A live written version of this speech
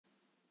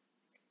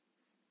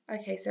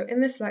Okay, so in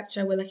this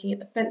lecture we're looking at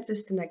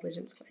defences to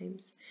negligence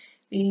claims.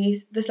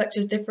 This lecture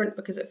is different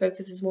because it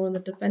focuses more on the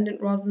defendant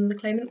rather than the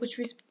claimant, which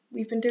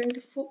we've been doing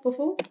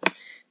before.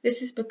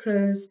 This is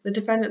because the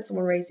defendant's the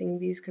one raising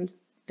these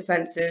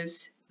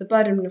defences, the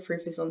burden of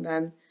proof is on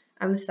them,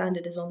 and the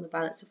standard is on the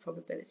balance of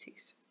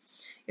probabilities.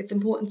 It's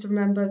important to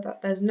remember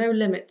that there's no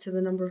limit to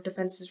the number of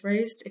defences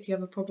raised. If you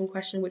have a problem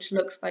question which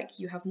looks like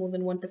you have more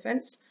than one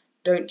defence,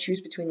 don't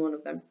choose between one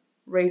of them,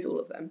 raise all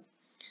of them.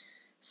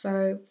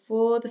 So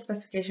for the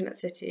specification at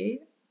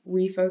City,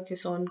 we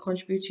focus on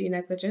contributory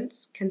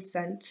negligence,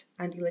 consent,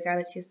 and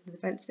illegality as the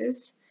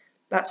defences.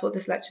 That's what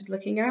this lecture is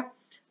looking at.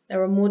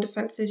 There are more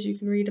defences you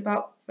can read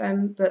about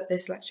them, but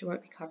this lecture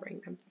won't be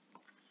covering them.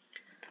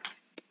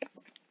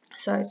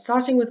 So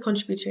starting with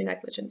contributory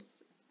negligence,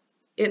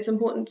 it's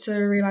important to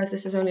realise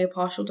this is only a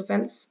partial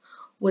defence.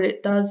 What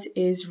it does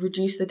is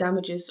reduce the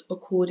damages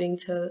according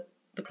to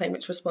the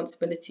claimant's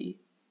responsibility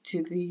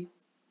to the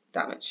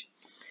damage.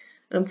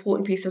 An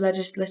important piece of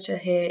legislature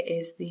here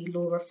is the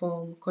Law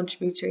Reform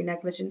Contributory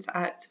Negligence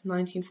Act of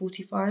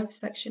 1945,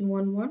 Section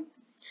 1.1.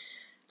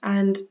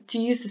 And to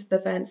use this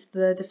defence,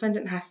 the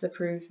defendant has to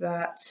prove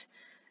that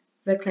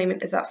the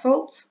claimant is at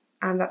fault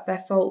and that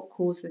their fault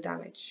caused the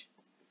damage.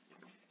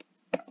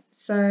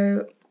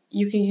 So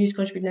you can use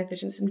contributory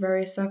negligence in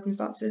various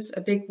circumstances.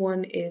 A big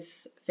one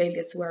is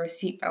failure to wear a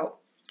seatbelt.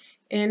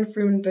 In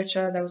Freeman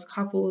Butcher, there was a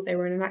couple, they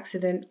were in an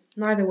accident,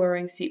 neither were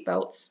wearing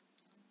seatbelts.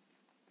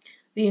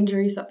 The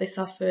injuries that they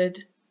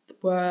suffered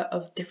were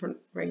of different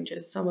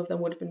ranges. Some of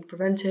them would have been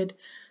prevented,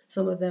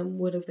 some of them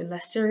would have been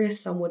less serious,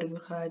 some would have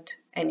occurred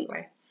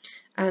anyway.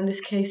 And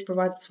this case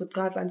provides us with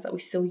guidelines that we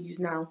still use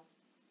now.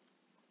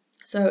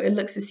 So it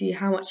looks to see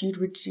how much you'd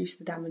reduce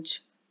the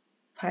damage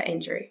per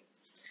injury.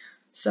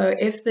 So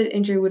if the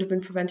injury would have been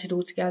prevented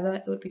altogether,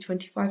 it would be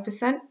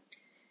 25%.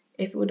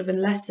 If it would have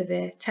been less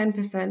severe,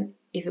 10%.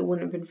 If it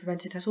wouldn't have been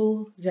prevented at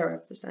all,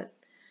 0%.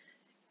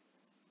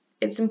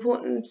 It's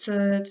important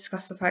to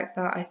discuss the fact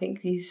that I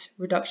think these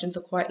reductions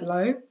are quite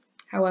low.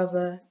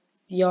 However,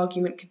 the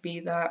argument could be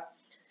that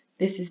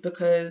this is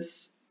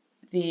because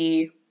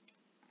the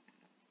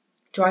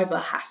driver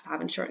has to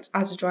have insurance.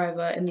 As a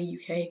driver in the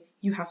UK,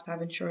 you have to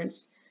have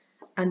insurance,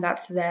 and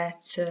that's there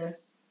to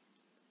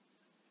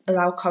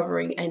allow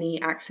covering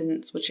any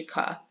accidents which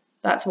occur.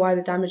 That's why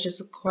the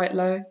damages are quite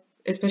low,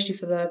 especially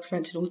for the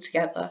prevented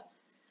altogether.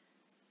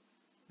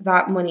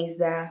 That money is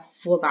there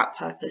for that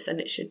purpose and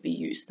it should be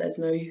used. There's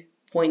no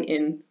point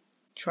in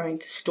trying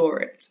to store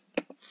it.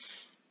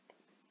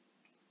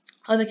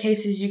 Other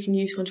cases you can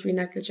use contributory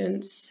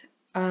negligence,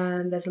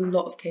 and there's a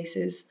lot of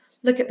cases.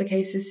 Look at the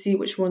cases, see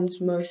which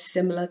one's most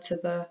similar to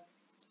the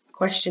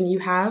question you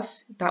have.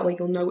 That way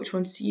you'll know which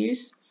ones to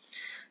use.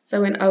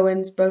 So in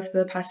Owens, both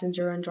the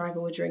passenger and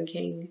driver were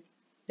drinking.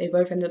 They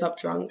both ended up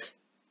drunk,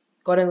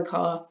 got in the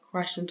car,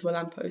 crashed into a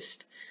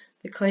lamppost.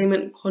 The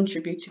claimant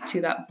contributed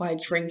to that by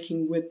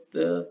drinking with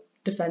the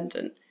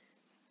defendant.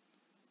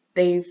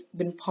 They've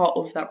been part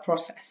of that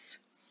process.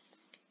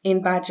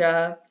 In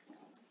Badger,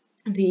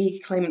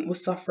 the claimant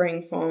was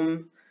suffering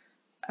from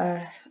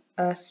a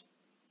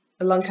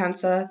lung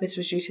cancer. This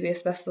was due to the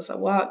asbestos at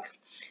work.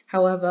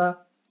 However,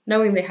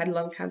 knowing they had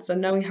lung cancer,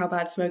 knowing how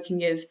bad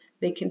smoking is,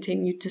 they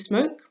continued to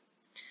smoke,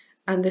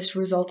 and this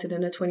resulted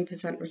in a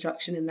 20%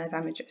 reduction in their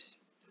damages.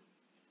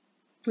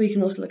 We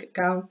can also look at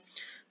Gow.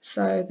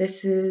 So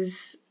this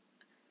is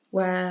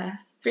where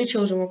 3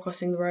 children were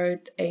crossing the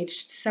road,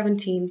 aged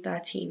 17,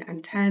 13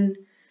 and 10.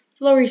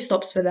 Lorry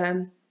stops for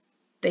them.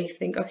 They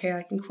think, okay,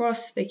 I can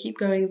cross. They keep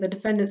going. The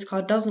defendant's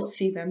car does not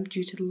see them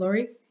due to the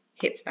lorry,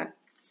 hits them.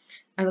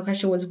 And the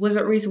question was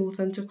it reasonable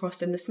for them to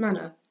cross in this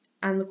manner?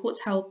 And the courts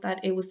held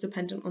that it was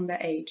dependent on their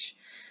age.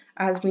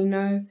 As we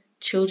know,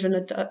 children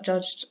are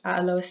judged at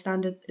a lower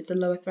standard. It's a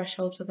lower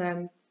threshold for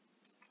them.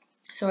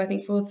 So I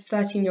think for the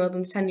 13-year-old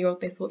and the 10-year-old,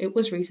 they thought it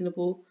was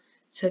reasonable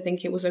to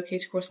think it was okay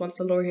to cross once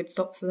the lorry had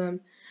stopped for them.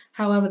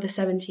 However, the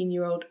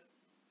 17-year-old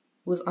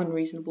was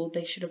unreasonable.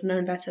 They should have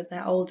known better.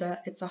 They're older.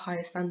 It's a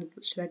higher standard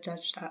which they're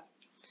judged at.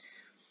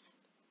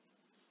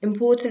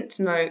 Important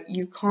to note,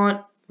 you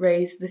can't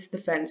raise this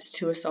defence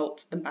to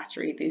assault and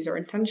battery. These are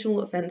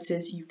intentional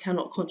offences. You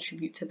cannot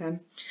contribute to them.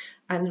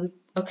 And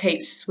a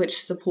case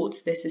which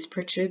supports this is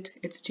Pritchard.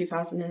 It's a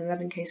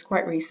 2011 case,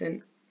 quite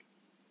recent.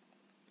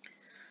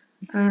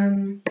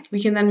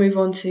 We can then move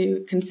on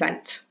to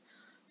consent.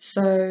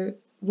 So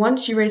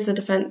once you raise the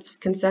defence of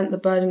consent, the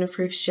burden of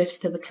proof shifts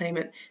to the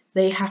claimant.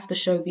 They have to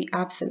show the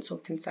absence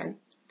of consent.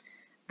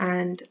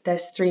 And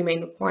there's 3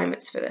 main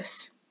requirements for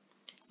this.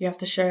 You have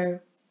to show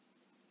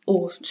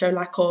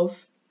lack of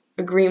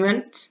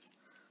agreement,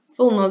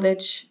 full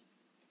knowledge,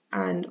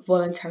 and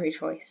voluntary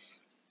choice.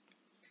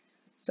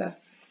 So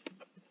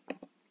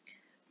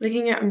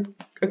looking at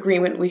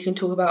agreement, we can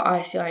talk about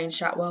ICI and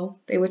Shatwell.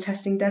 They were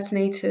testing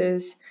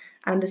detonators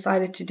and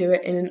decided to do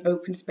it in an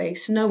open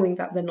space, knowing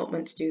that they're not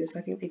meant to do this.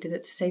 I think they did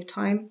it to save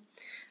time,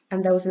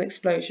 and there was an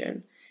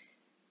explosion.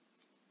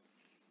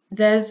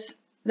 There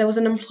was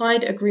an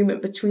implied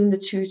agreement between the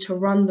two to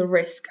run the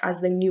risk, as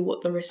they knew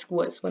what the risk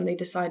was when they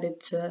decided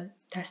to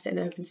test it in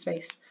open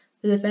space.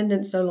 The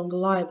defendant's no longer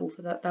liable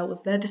for that. That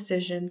was their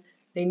decision.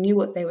 They knew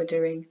what they were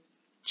doing,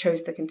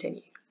 chose to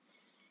continue.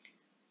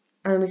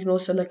 And we can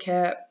also look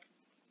at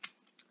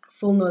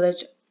full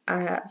knowledge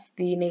of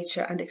the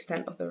nature and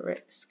extent of the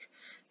risk.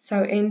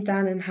 So in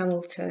Dan and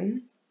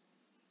Hamilton,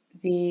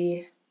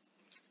 the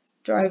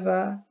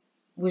driver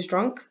was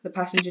drunk, the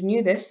passenger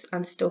knew this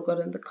and still got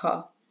in the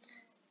car.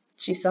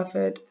 She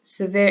suffered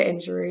severe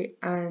injury,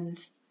 and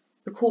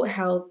the court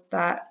held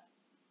that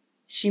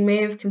she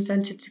may have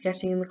consented to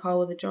getting in the car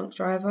with a drunk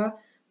driver,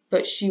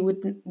 but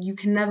you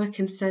can never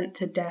consent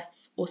to death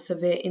or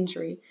severe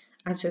injury,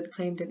 and so the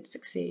claim didn't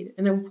succeed.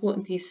 An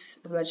important piece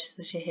of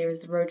legislation here is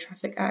the Road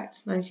Traffic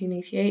Act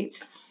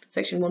 1988,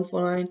 section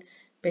 149,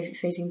 basically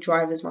stating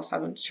drivers must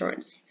have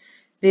insurance.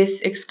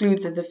 This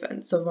excludes the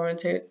defense of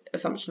voluntary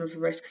assumption of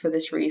risk for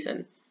this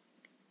reason.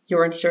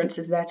 Your insurance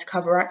is there to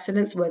cover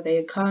accidents where they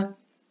occur.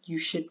 You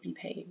should be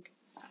paying.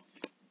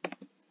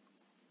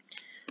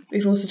 We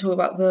can also talk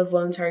about the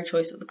voluntary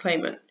choice of the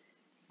claimant.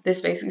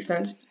 This basically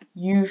says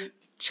you've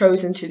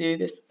chosen to do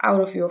this out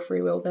of your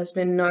free will. There's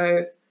been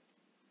no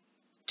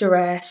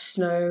duress,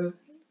 no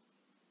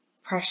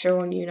pressure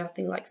on you,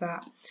 nothing like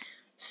that.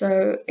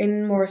 So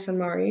in Morris and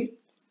Murray,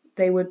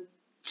 they were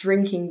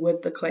drinking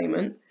with the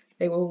claimant.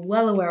 They were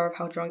well aware of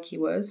how drunk he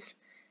was,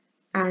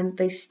 and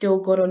they still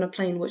got on a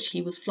plane which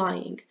he was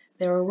flying.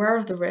 They were aware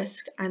of the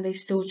risk, and they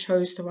still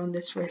chose to run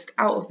this risk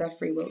out of their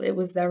free will. It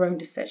was their own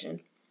decision.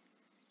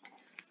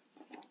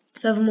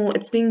 Furthermore,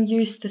 it's being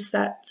used to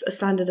set a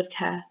standard of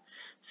care.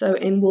 So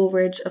in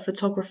Woolridge, a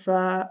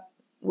photographer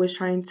was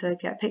trying to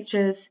get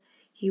pictures.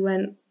 He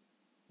went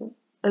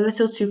a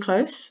little too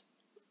close,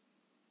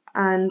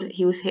 and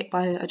he was hit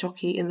by a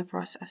jockey in the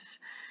process.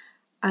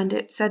 And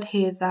it said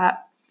here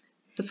that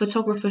the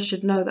photographer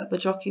should know that the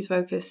jockey's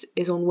focus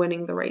is on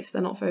winning the race.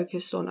 They're not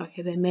focused on,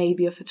 okay, there may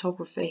be a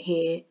photographer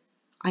here,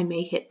 I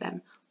may hit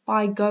them.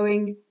 By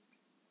going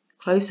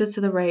closer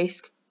to the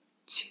race,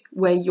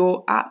 where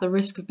you're at the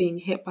risk of being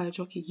hit by a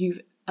jockey,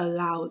 you've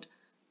allowed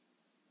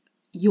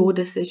your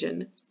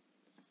decision.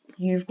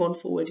 You've gone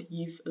forward,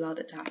 you've allowed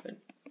it to happen.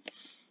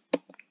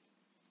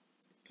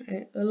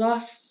 Okay, the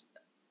last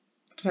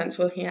defense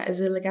we're looking at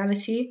is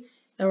illegality.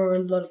 There are a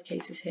lot of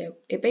cases here.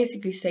 It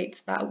basically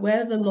states that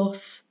where the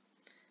loss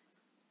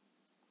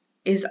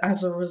is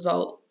as a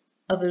result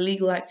of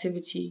illegal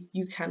activity,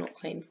 you cannot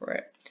claim for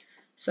it.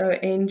 So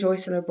in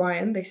Joyce and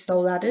O'Brien, they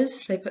stole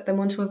ladders, they put them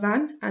onto a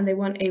van, and they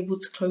weren't able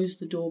to close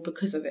the door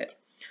because of it.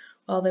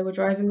 While they were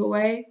driving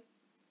away,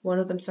 one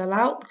of them fell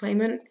out, the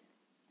claimant.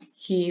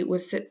 He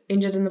was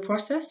injured in the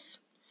process,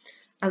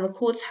 and the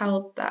courts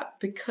held that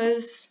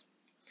because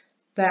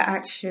their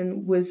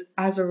action was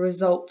as a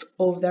result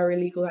of their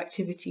illegal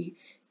activity,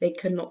 they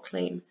could not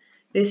claim.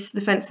 This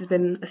defense has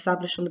been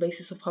established on the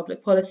basis of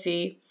public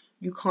policy.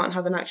 You can't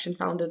have an action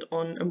founded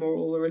on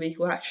immoral or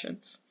illegal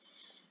actions.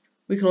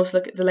 We can also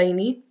look at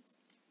Delaney,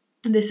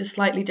 and this is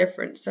slightly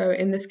different. So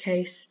in this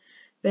case,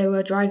 they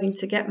were driving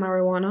to get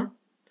marijuana.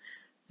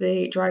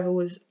 The driver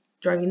was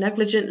driving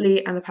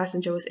negligently, and the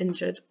passenger was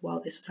injured while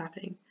this was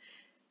happening.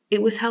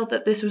 It was held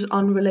that this was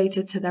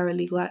unrelated to their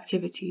illegal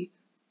activity.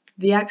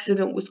 The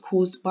accident was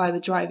caused by the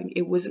driving.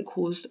 It wasn't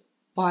caused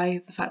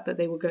by the fact that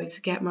they were going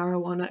to get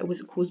marijuana. It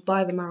wasn't caused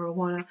by the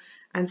marijuana,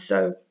 and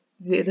so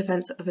the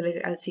defense of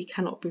illegality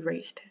cannot be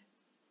raised.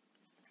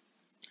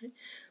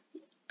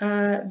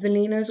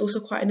 Velino is also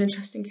quite an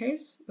interesting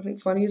case. I think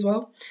it's funny as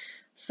well.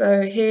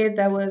 So here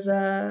there was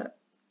a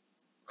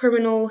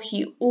criminal.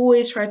 He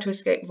always tried to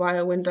escape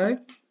via a window.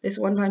 This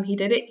one time he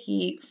did it.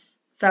 He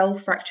fell,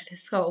 fractured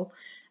his skull,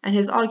 and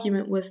his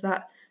argument was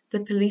that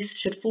the police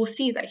should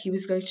foresee that he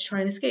was going to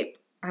try and escape,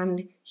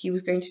 and he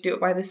was going to do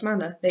it by this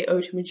manner. They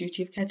owed him a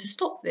duty of care to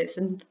stop this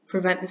and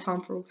prevent this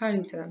harm from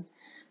occurring to them.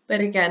 But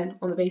again,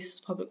 on the basis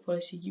of public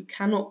policy, you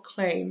cannot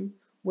claim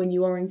when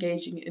you are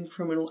engaging in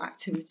criminal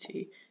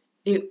activity.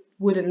 It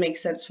wouldn't make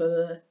sense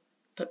for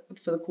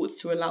the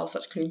courts to allow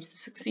such claims to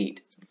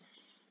succeed.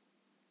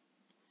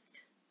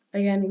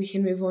 Again, we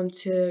can move on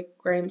to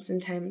Graham's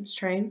and Thames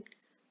train.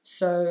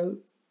 So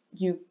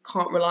you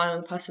can't rely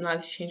on the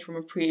personality change from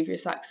a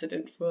previous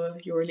accident for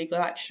your illegal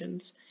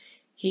actions.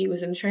 He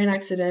was in a train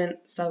accident,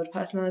 suffered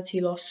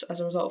personality loss as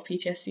a result of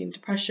PTSD and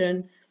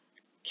depression,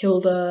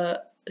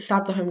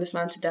 stabbed a homeless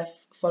man to death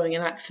following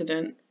an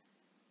accident,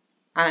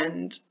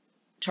 and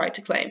tried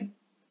to claim.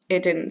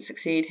 It didn't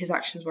succeed. His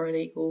actions were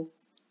illegal.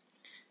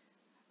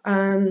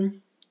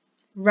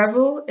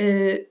 Revel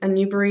and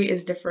Newbury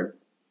is different.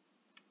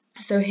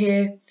 So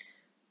here,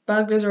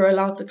 burglars are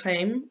allowed to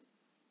claim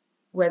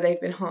where they've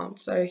been harmed.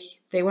 So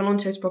they went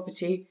onto his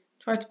property,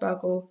 tried to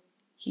burgle,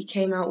 he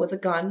came out with a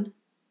gun,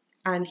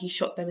 and he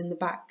shot them in the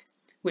back,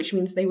 which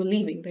means they were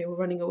leaving, they were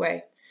running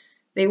away.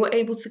 They were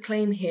able to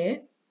claim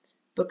here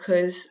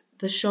because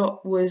the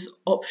shot was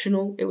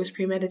optional, it was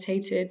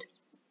premeditated.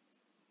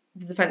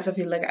 The defense of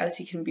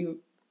illegality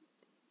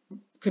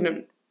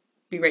couldn't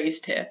be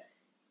raised here.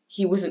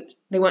 They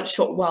weren't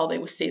shot while they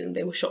were stealing,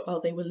 they were shot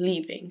while they were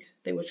leaving.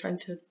 They were trying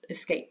to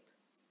escape.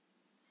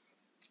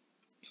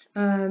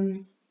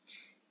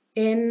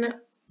 In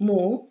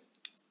Moore,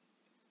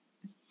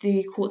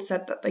 the court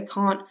said that they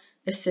can't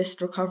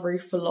assist recovery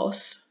for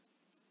loss,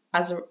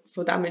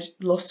 for damage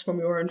lost from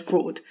your own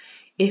fraud.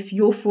 If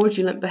your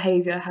fraudulent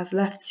behaviour has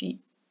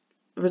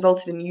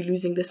resulted in you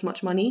losing this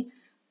much money,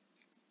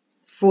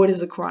 fraud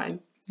is a crime.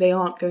 They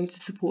aren't going to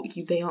support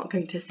you. They aren't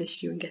going to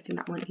assist you in getting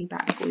that money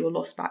back or your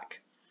loss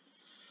back.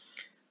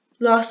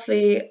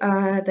 Lastly,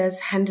 there's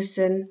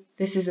Henderson.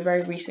 This is a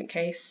very recent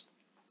case.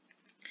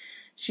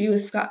 She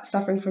was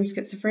suffering from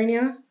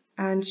schizophrenia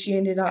and she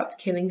ended up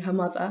killing her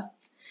mother.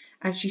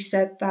 And she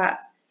said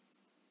that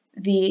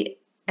the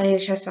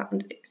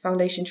NHS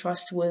Foundation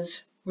Trust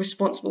was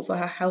responsible for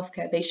her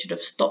healthcare. They should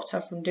have stopped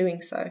her from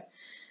doing so.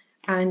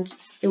 And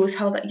it was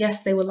held that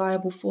yes, they were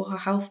liable for her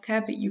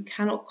healthcare, but you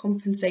cannot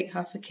compensate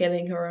her for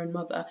killing her own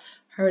mother.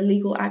 Her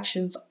legal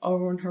actions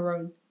are on her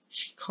own.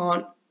 She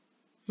can't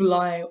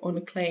rely on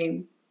a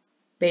claim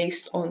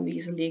based on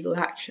these illegal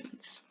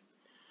actions.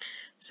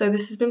 So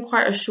this has been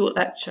quite a short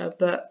lecture,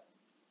 but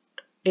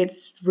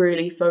it's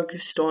really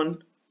focused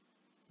on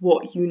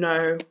what you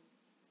know,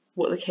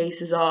 what the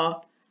cases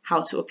are,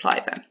 how to apply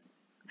them.